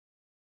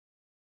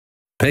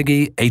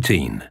Peggy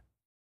 18.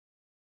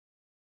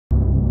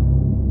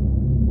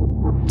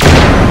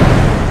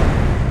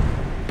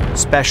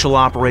 Special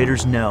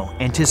operators know.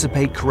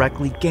 Anticipate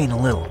correctly, gain a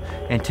little.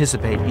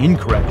 Anticipate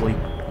incorrectly,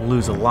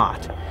 lose a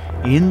lot.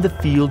 In the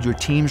field, your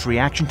team's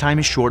reaction time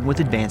is shortened with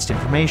advanced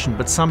information,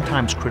 but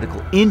sometimes critical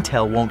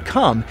intel won't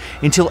come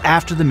until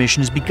after the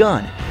mission has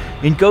begun.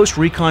 In Ghost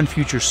Recon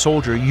Future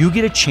Soldier, you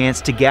get a chance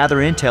to gather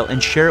intel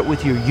and share it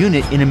with your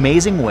unit in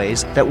amazing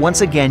ways that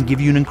once again give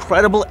you an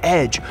incredible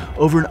edge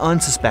over an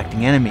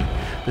unsuspecting enemy.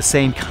 The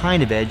same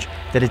kind of edge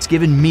that it's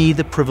given me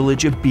the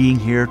privilege of being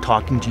here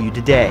talking to you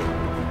today.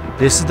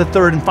 This is the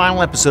third and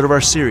final episode of our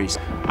series.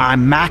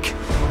 I'm Mac,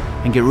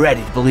 and get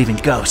ready to believe in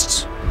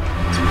ghosts.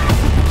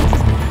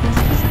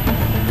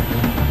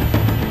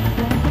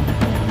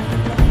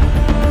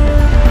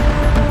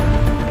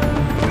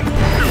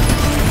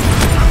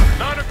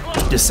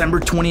 December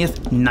 20th,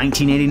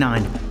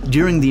 1989.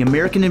 During the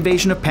American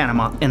invasion of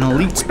Panama, an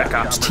elite Spec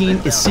Ops team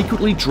is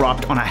secretly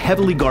dropped on a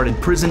heavily guarded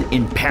prison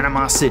in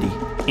Panama City.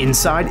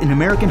 Inside, an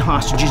American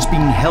hostage is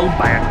being held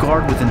by a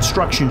guard with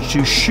instructions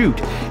to shoot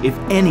if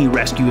any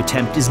rescue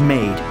attempt is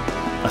made.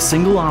 A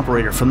single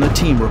operator from the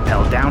team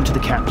rappelled down to the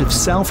captive's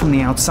cell from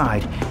the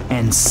outside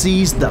and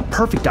seized the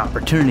perfect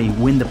opportunity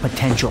when the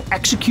potential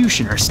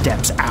executioner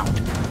steps out.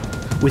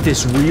 With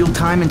this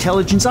real-time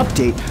intelligence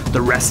update,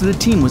 the rest of the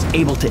team was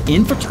able to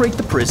infiltrate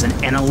the prison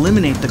and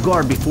eliminate the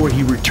guard before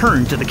he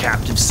returned to the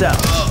captive's cell.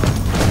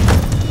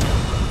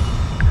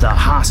 The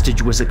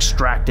hostage was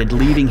extracted,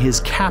 leaving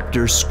his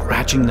captors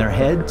scratching their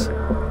heads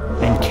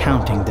and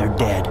counting their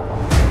dead.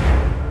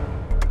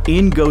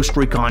 In Ghost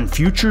Recon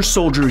Future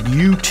Soldier,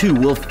 you too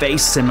will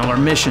face similar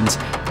missions.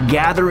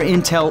 Gather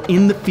intel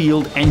in the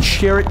field and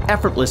share it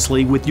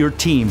effortlessly with your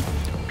team.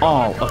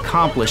 All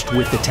accomplished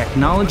with the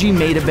technology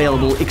made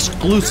available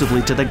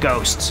exclusively to the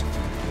ghosts.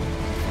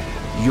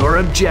 Your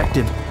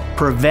objective: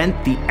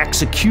 prevent the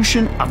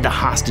execution of the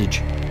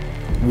hostage.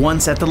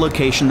 Once at the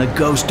location, the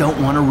ghosts don't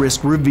want to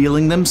risk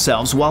revealing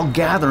themselves while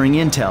gathering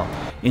intel.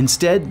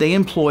 Instead, they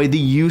employ the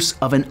use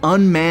of an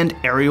unmanned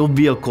aerial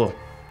vehicle,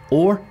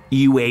 or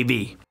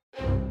UAV.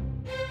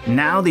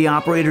 Now the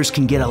operators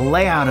can get a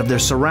layout of their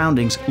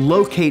surroundings,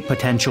 locate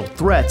potential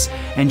threats,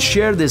 and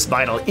share this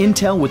vital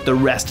intel with the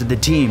rest of the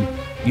team.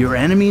 Your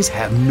enemies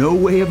have no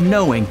way of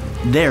knowing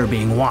they're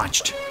being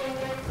watched.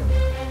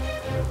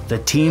 The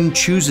team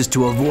chooses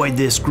to avoid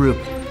this group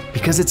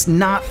because it's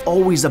not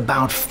always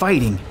about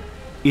fighting,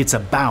 it's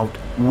about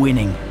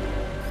winning.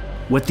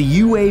 What the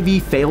UAV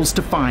fails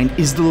to find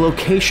is the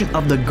location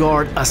of the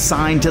guard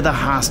assigned to the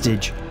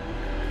hostage.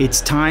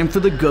 It's time for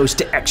the ghost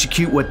to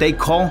execute what they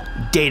call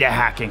data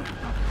hacking.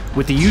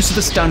 With the use of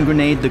a stun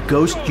grenade, the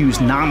ghost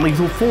used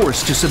non-lethal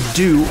force to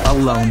subdue a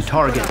lone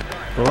target.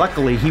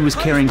 Luckily, he was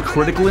carrying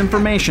critical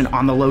information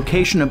on the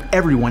location of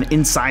everyone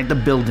inside the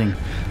building.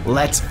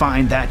 Let's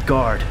find that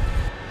guard.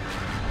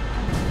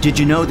 Did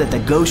you know that the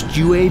Ghost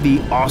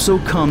UAV also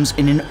comes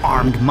in an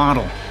armed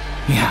model?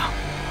 Yeah,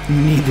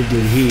 neither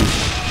did he,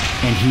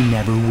 and he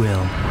never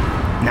will.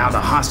 Now the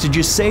hostage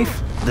is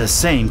safe, the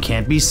same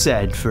can't be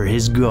said for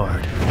his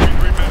guard.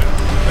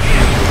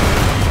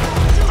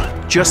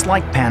 Just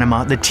like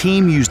Panama, the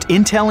team used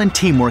intel and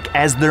teamwork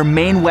as their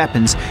main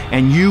weapons,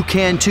 and you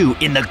can too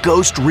in the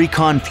Ghost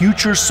Recon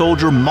Future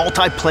Soldier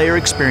multiplayer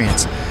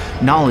experience.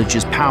 Knowledge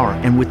is power,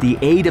 and with the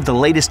aid of the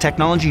latest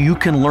technology, you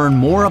can learn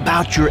more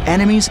about your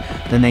enemies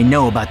than they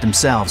know about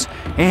themselves,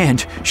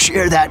 and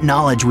share that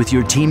knowledge with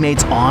your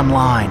teammates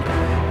online.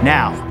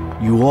 Now,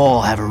 you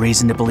all have a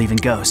reason to believe in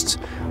ghosts.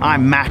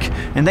 I'm Mac,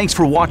 and thanks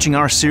for watching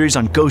our series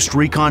on Ghost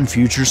Recon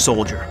Future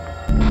Soldier.